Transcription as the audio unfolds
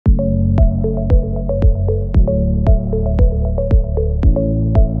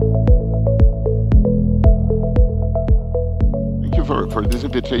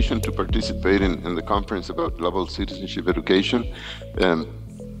this invitation to participate in the conference about global citizenship education.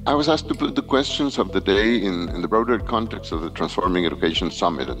 I was asked to put the questions of the day in the broader context of the Transforming Education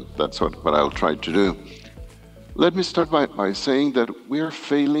Summit, and that's what I'll try to do. Let me start by saying that we are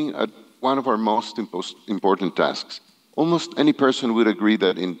failing at one of our most important tasks. Almost any person would agree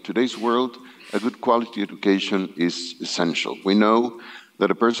that in today's world, a good quality education is essential. We know that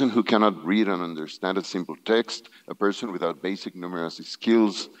a person who cannot read and understand a simple text, a person without basic numeracy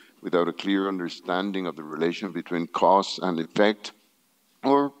skills, without a clear understanding of the relation between cause and effect,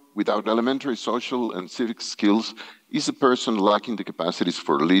 or without elementary social and civic skills, is a person lacking the capacities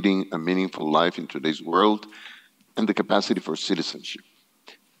for leading a meaningful life in today's world and the capacity for citizenship.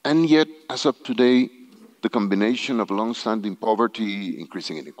 And yet, as of today, the combination of long-standing poverty,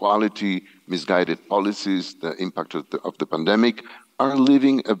 increasing inequality, misguided policies, the impact of the pandemic, are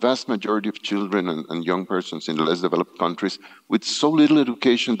leaving a vast majority of children and young persons in the less developed countries with so little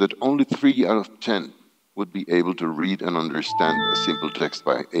education that only 3 out of 10 would be able to read and understand a simple text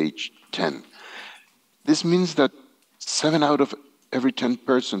by age 10. This means that 7 out of every 10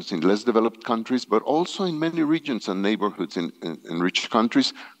 persons in less developed countries, but also in many regions and neighborhoods in rich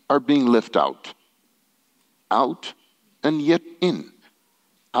countries, are being left out. Out and yet in.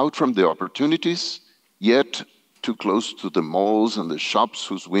 Out from the opportunities, yet too close to the malls and the shops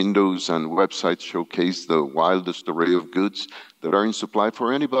whose windows and websites showcase the wildest array of goods that are in supply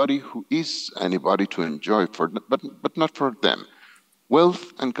for anybody who is anybody to enjoy, but not for them.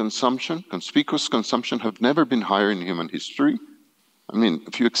 Wealth and consumption, conspicuous consumption, have never been higher in human history. I mean,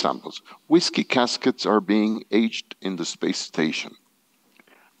 a few examples. Whiskey caskets are being aged in the space station.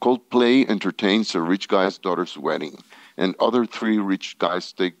 Coldplay entertains a rich guy's daughter's wedding, and other 3 rich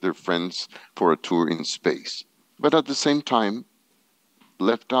guys take their friends for a tour in space. But at the same time,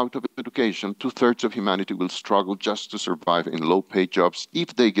 left out of education, 2/3 of humanity will struggle just to survive in low-paid jobs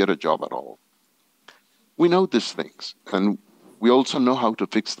if they get a job at all. We know these things, and we also know how to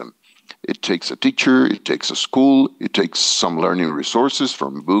fix them. It takes a teacher, it takes a school, it takes some learning resources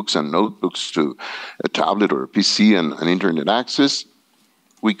from books and notebooks to a tablet or a PC and internet access.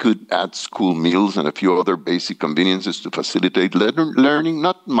 We could add school meals and a few other basic conveniences to facilitate learning,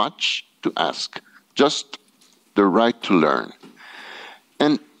 not much to ask, just the right to learn.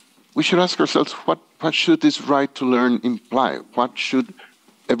 And we should ask ourselves, what should this right to learn imply? What should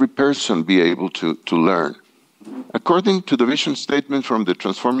every person be able to learn? According to the vision statement from the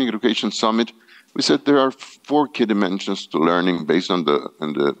Transforming Education Summit, we said there are 4 key dimensions to learning based on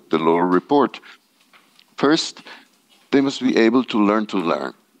the lower report. First, they must be able to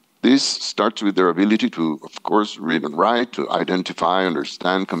learn. This starts with their ability to, of course, read and write, to identify,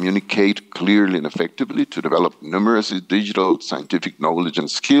 understand, communicate clearly and effectively, to develop numeracy, digital, scientific knowledge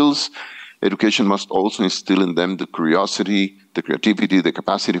and skills. Education must also instill in them the curiosity, the creativity, the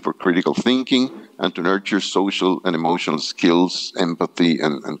capacity for critical thinking, and to nurture social and emotional skills, empathy,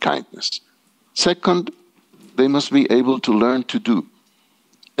 and kindness. Second, they must be able to learn to do.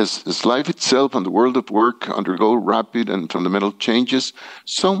 As life itself and the world of work undergo rapid and fundamental changes,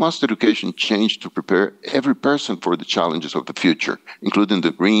 so must education change to prepare every person for the challenges of the future, including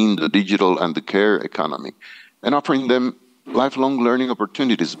the green, the digital, and the care economy, and offering them lifelong learning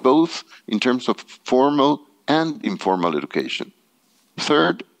opportunities, both in terms of formal and informal education.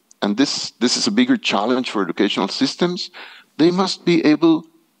 Third, and this is a bigger challenge for educational systems, they must be able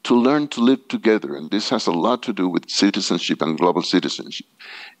to learn to live together, and this has a lot to do with citizenship and global citizenship.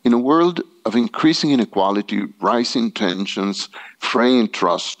 In a world of increasing inequality, rising tensions, fraying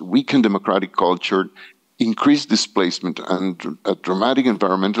trust, weakened democratic culture, increased displacement, and a dramatic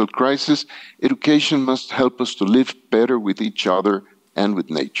environmental crisis, education must help us to live better with each other and with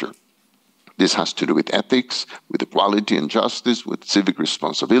nature. This has to do with ethics, with equality and justice, with civic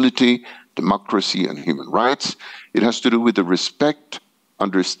responsibility, democracy and human rights. It has to do with the respect,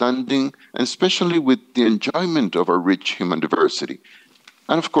 understanding, and especially with the enjoyment of our rich human diversity.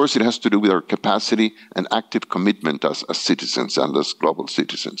 And of course, it has to do with our capacity and active commitment as citizens and as global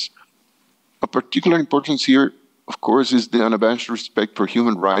citizens. Of particular importance here, of course, is the unabashed respect for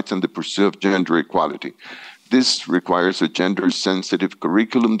human rights and the pursuit of gender equality. This requires a gender-sensitive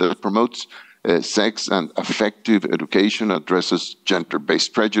curriculum that promotes sex and affective education, addresses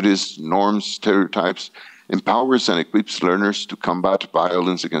gender-based prejudice, norms, stereotypes, empowers and equips learners to combat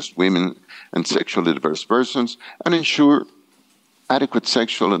violence against women and sexually diverse persons, and ensure adequate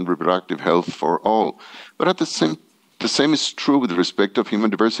sexual and reproductive health for all. But at the same is true with respect of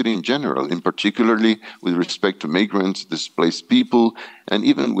human diversity in general, in particularly with respect to migrants, displaced people, and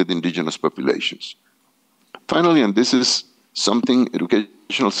even with indigenous populations. Finally, and this is something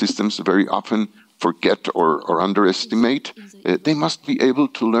educational systems very often forget or underestimate. They must be able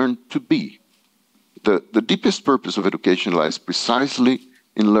to learn to be. The deepest purpose of education lies precisely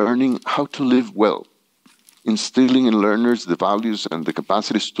in learning how to live well, instilling in learners the values and the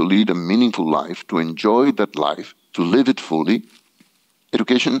capacities to lead a meaningful life, to enjoy that life, to live it fully.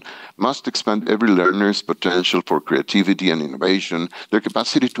 Education must expand every learner's potential for creativity and innovation, their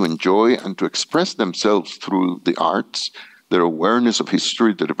capacity to enjoy and to express themselves through the arts, their awareness of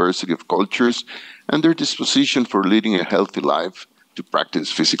history, the diversity of cultures, and their disposition for leading a healthy life, to practice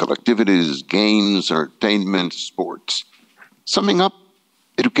physical activities, games, entertainment, sports. Summing up,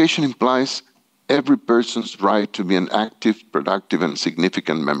 education implies every person's right to be an active, productive, and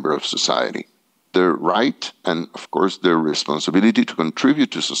significant member of society. Their right, and of course their responsibility to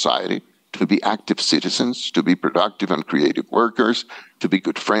contribute to society, to be active citizens, to be productive and creative workers, to be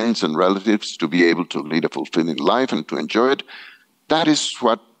good friends and relatives, to be able to lead a fulfilling life and to enjoy it. That is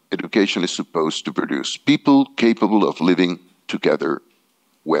what education is supposed to produce, people capable of living together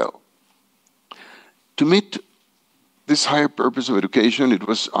well. To meet this higher purpose of education, it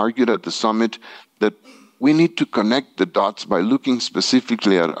was argued at the summit that we need to connect the dots by looking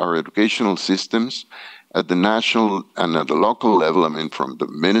specifically at our educational systems at the national and at the local level, I mean from the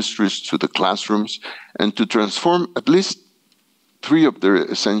ministries to the classrooms, and to transform at least three of their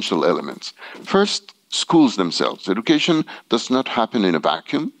essential elements. First, schools themselves. Education does not happen in a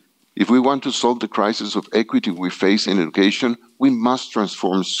vacuum. If we want to solve the crisis of equity we face in education, we must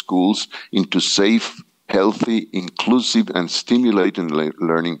transform schools into safe, healthy, inclusive, and stimulating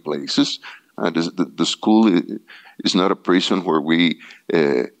learning places. The school is not a prison where we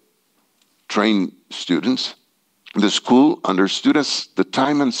train students. The school, understood as the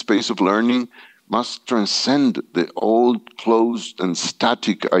time and space of learning, must transcend the old, closed, and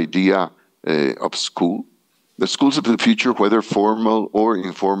static idea of school. The schools of the future, whether formal or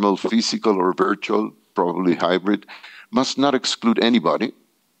informal, physical or virtual, probably hybrid, must not exclude anybody.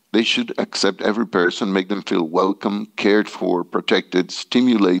 They should accept every person, make them feel welcome, cared for, protected,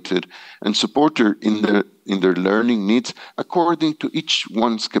 stimulated, and supported in their learning needs according to each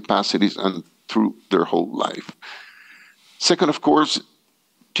one's capacities and through their whole life. Second, of course,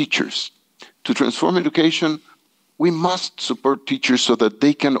 teachers. To transform education, we must support teachers so that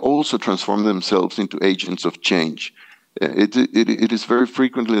they can also transform themselves into agents of change. It is very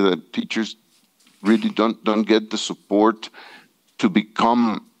frequently that teachers really don't get the support to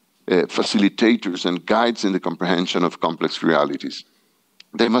become facilitators and guides in the comprehension of complex realities.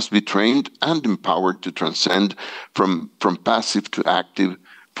 They must be trained and empowered to transcend from passive to active,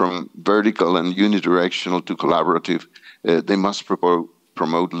 from vertical and unidirectional to collaborative. They must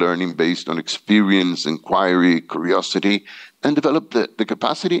promote learning based on experience, inquiry, curiosity, and develop the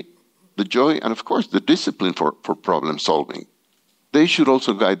capacity, the joy, and of course the discipline for problem solving. They should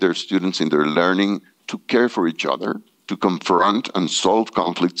also guide their students in their learning to care for each other, to confront and solve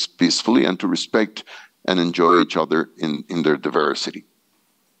conflicts peacefully, and to respect and enjoy each other in their diversity.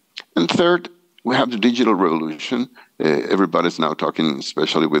 And third, we have the digital revolution. Everybody's now talking,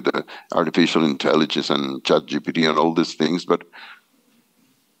 especially with the artificial intelligence and ChatGPT and all these things, but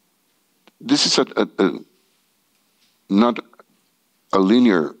this is not a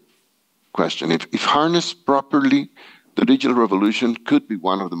linear question. If harnessed properly, the digital revolution could be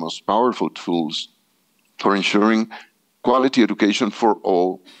one of the most powerful tools for ensuring quality education for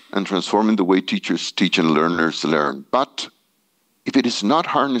all and transforming the way teachers teach and learners learn. But if it is not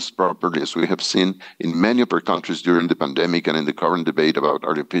harnessed properly, as we have seen in many of our countries during the pandemic and in the current debate about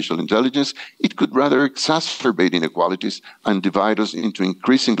artificial intelligence, it could rather exacerbate inequalities and divide us into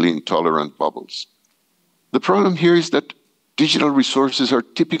increasingly intolerant bubbles. The problem here is that digital resources are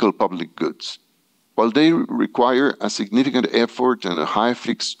typical public goods. While they require a significant effort and a high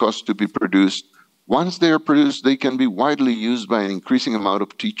fixed cost to be produced, once they are produced, they can be widely used by an increasing amount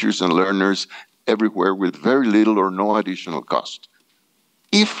of teachers and learners everywhere with very little or no additional cost.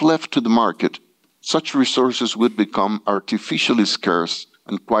 If left to the market, such resources would become artificially scarce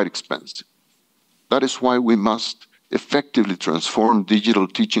and quite expensive. That is why we must effectively transform digital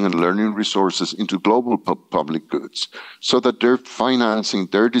teaching and learning resources into global public goods, so that their financing,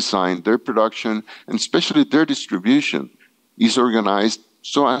 their design, their production, and especially their distribution is organized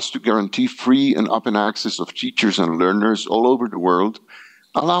so as to guarantee free and open access of teachers and learners all over the world,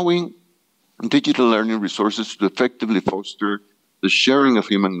 allowing digital learning resources to effectively foster the sharing of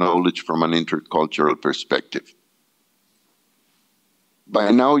human knowledge from an intercultural perspective.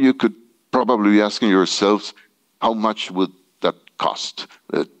 By now, you could probably be asking yourselves, how much would that cost?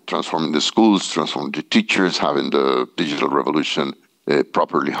 Transforming the schools, transforming the teachers, having the digital revolution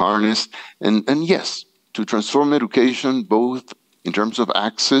properly harnessed. And yes, to transform education, both in terms of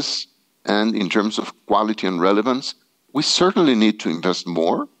access and in terms of quality and relevance, we certainly need to invest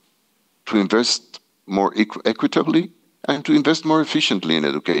more equitably, and to invest more efficiently in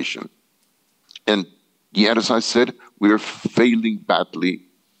education. And yet, as I said, we are failing badly,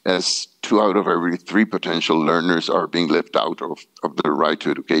 as 2 out of every 3 potential learners are being left out of their right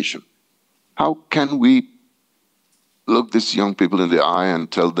to education. How can we look these young people in the eye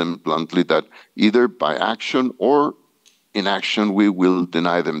and tell them bluntly that either by action or inaction we will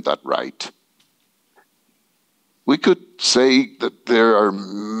deny them that right? We could say that there are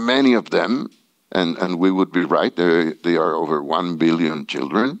many of them, and we would be right. They are over 1 billion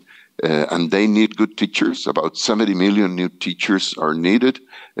children, and they need good teachers. About 70 million new teachers are needed.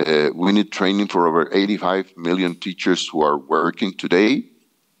 We need training for over 85 million teachers who are working today.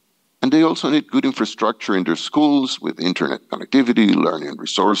 And they also need good infrastructure in their schools with internet connectivity, learning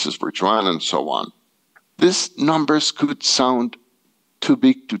resources for children, and so on. These numbers could sound too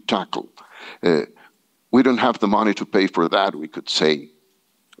big to tackle. We don't have the money to pay for that, we could say.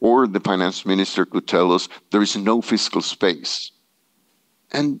 Or the finance minister could tell us there is no fiscal space.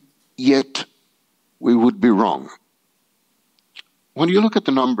 And yet, we would be wrong. When you look at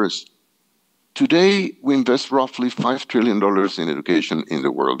the numbers, today we invest roughly $5 trillion in education in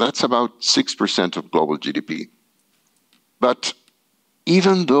the world. That's about 6% of global GDP. But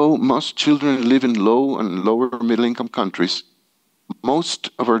even though most children live in low and lower middle-income countries,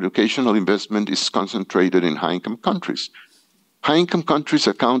 most of our educational investment is concentrated in high-income countries. High-income countries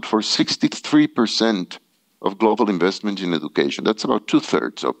account for 63% of global investment in education. That's about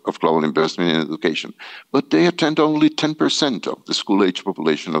 2/3 of global investment in education. But they attend only 10% of the school-age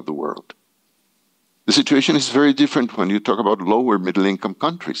population of the world. The situation is very different when you talk about lower middle-income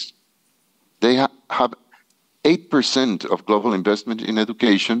countries. They have 8% of global investment in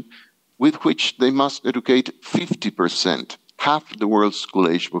education, with which they must educate 50%, half the world's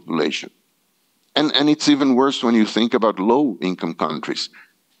school-age population. And it's even worse when you think about low-income countries.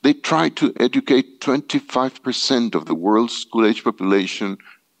 They try to educate 25% of the world's school-age population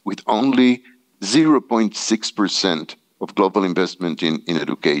with only 0.6% of global investment in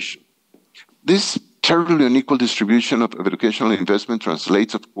education. This terribly unequal distribution of educational investment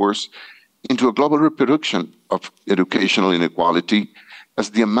translates, of course, into a global reproduction of educational inequality,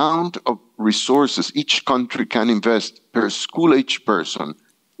 as the amount of resources each country can invest per school-age person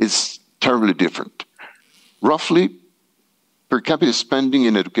is terribly different. Roughly, per capita spending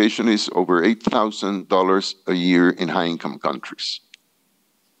in education is over $8,000 a year in high-income countries.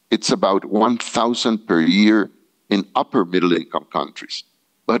 It's about $1,000 per year in upper middle-income countries.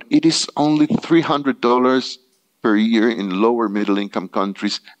 But it is only $300 per year in lower middle-income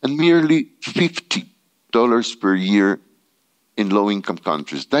countries and merely $50 per year in low-income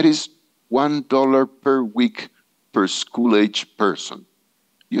countries. That is $1 per week per school-age person.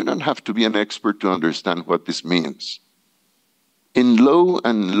 You don't have to be an expert to understand what this means. In low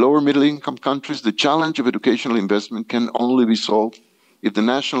and lower middle-income countries, the challenge of educational investment can only be solved if the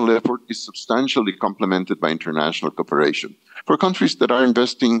national effort is substantially complemented by international cooperation. For countries that are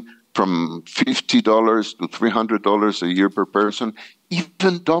investing from $50 to $300 a year per person,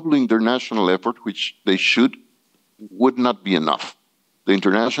 even doubling their national effort, which they should, would not be enough. The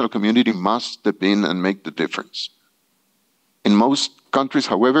international community must step in and make the difference. In most countries,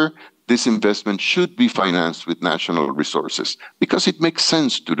 however, this investment should be financed with national resources because it makes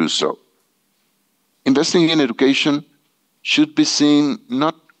sense to do so. Investing in education should be seen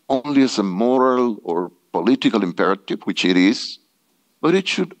not only as a moral or political imperative, which it is, but it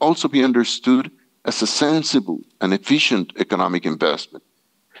should also be understood as a sensible and efficient economic investment.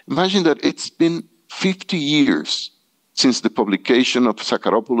 Imagine that it's been 50 years since the publication of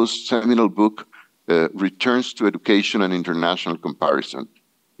Sakharopoulos' seminal book, Returns to Education and International Comparison.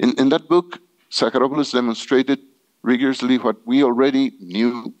 In that book, Sakharopoulos demonstrated rigorously what we already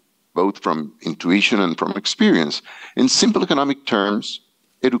knew, both from intuition and from experience. In simple economic terms,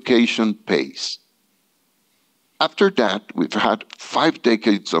 education pays. After that, we've had 5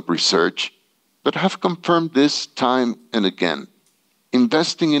 decades of research that have confirmed this time and again.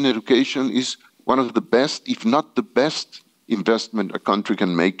 Investing in education is one of the best, if not the best, investment a country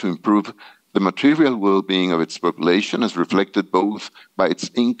can make to improve the material well-being of its population, as reflected both by its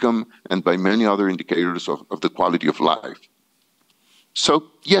income and by many other indicators of the quality of life. So,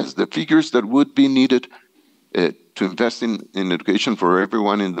 yes, the figures that would be needed to invest in education for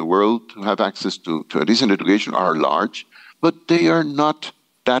everyone in the world to have access to a decent education are large, but they are not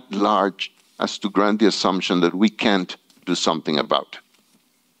that large as to grant the assumption that we can't do something about it.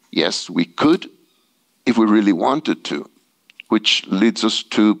 Yes, we could if we really wanted to, which leads us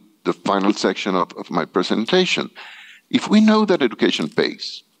to the final section of my presentation. If we know that education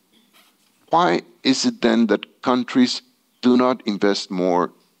pays, why is it then that countries do not invest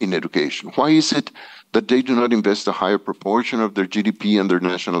more in education? Why is it that they do not invest a higher proportion of their GDP and their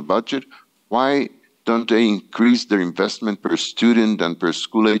national budget? Why don't they increase their investment per student and per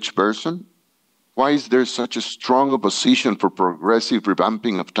school-age person? Why is there such a strong opposition for progressive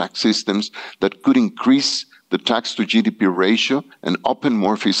revamping of tax systems that could increase the tax to GDP ratio and open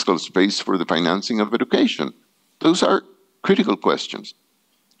more fiscal space for the financing of education? Those are critical questions.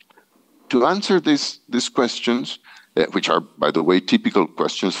 To answer these questions, which are, by the way, typical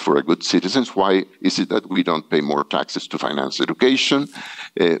questions for a good citizen, why is it that we don't pay more taxes to finance education?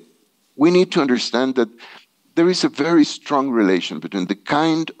 We need to understand that there is a very strong relation between the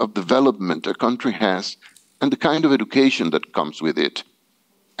kind of development a country has and the kind of education that comes with it.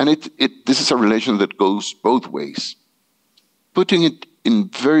 And this is a relation that goes both ways. Putting it in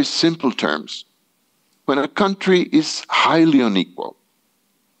very simple terms, when a country is highly unequal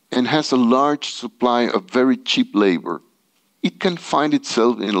and has a large supply of very cheap labor, it can find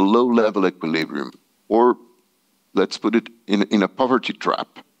itself in a low-level equilibrium, or let's put it in a poverty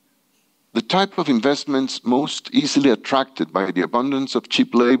trap. The type of investments most easily attracted by the abundance of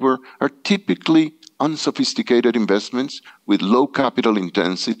cheap labor are typically unsophisticated investments with low capital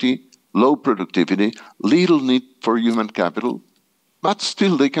intensity, low productivity, little need for human capital, but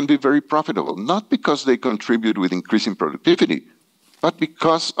still they can be very profitable, not because they contribute with increasing productivity, but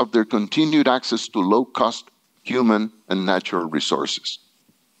because of their continued access to low-cost human and natural resources.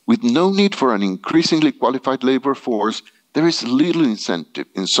 With no need for an increasingly qualified labor force, there is little incentive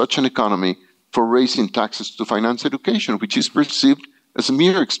in such an economy for raising taxes to finance education, which is perceived as a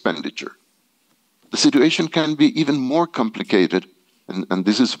mere expenditure. The situation can be even more complicated, and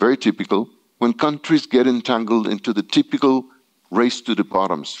this is very typical, when countries get entangled into the typical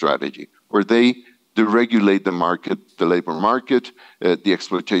race-to-the-bottom strategy, where they deregulate the market, the labor market, the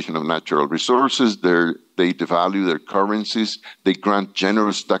exploitation of natural resources, they devalue their currencies, they grant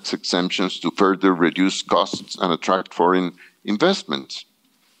generous tax exemptions to further reduce costs and attract foreign investments.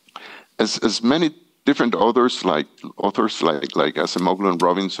 As many different authors like Acemoglu and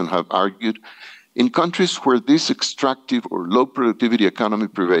Robinson have argued, in countries where this extractive or low productivity economy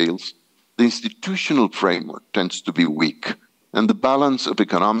prevails, the institutional framework tends to be weak, and the balance of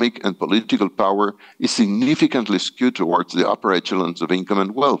economic and political power is significantly skewed towards the upper echelons of income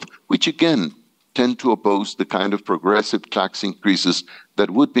and wealth, which again tend to oppose the kind of progressive tax increases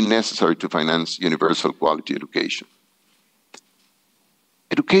that would be necessary to finance universal quality education.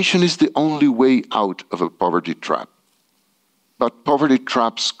 Education is the only way out of a poverty trap, but poverty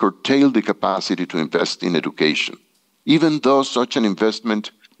traps curtail the capacity to invest in education, even though such an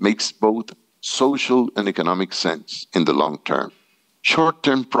investment makes both social and economic sense in the long term.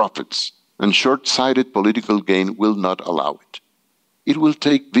 Short-term profits and short-sighted political gain will not allow it. It will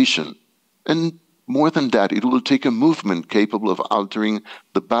take vision, and more than that, it will take a movement capable of altering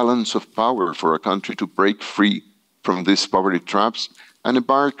the balance of power for a country to break free from these poverty traps and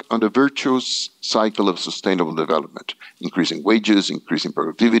embark on a virtuous cycle of sustainable development, increasing wages, increasing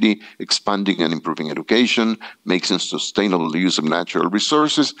productivity, expanding and improving education, making sustainable use of natural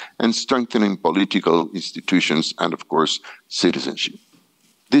resources, and strengthening political institutions and, of course, citizenship.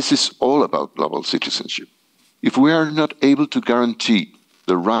 This is all about global citizenship. If we are not able to guarantee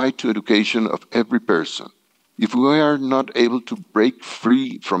the right to education of every person, if we are not able to break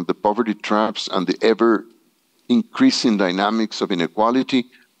free from the poverty traps and the ever-increasing dynamics of inequality,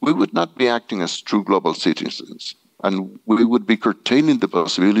 we would not be acting as true global citizens, and we would be curtailing the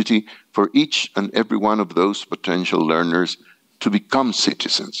possibility for each and every one of those potential learners to become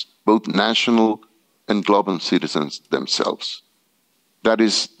citizens, both national and global citizens themselves. That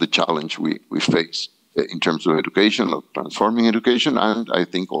is the challenge we face in terms of education, of transforming education, and I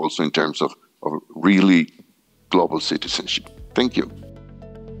think also in terms of really global citizenship. Thank you.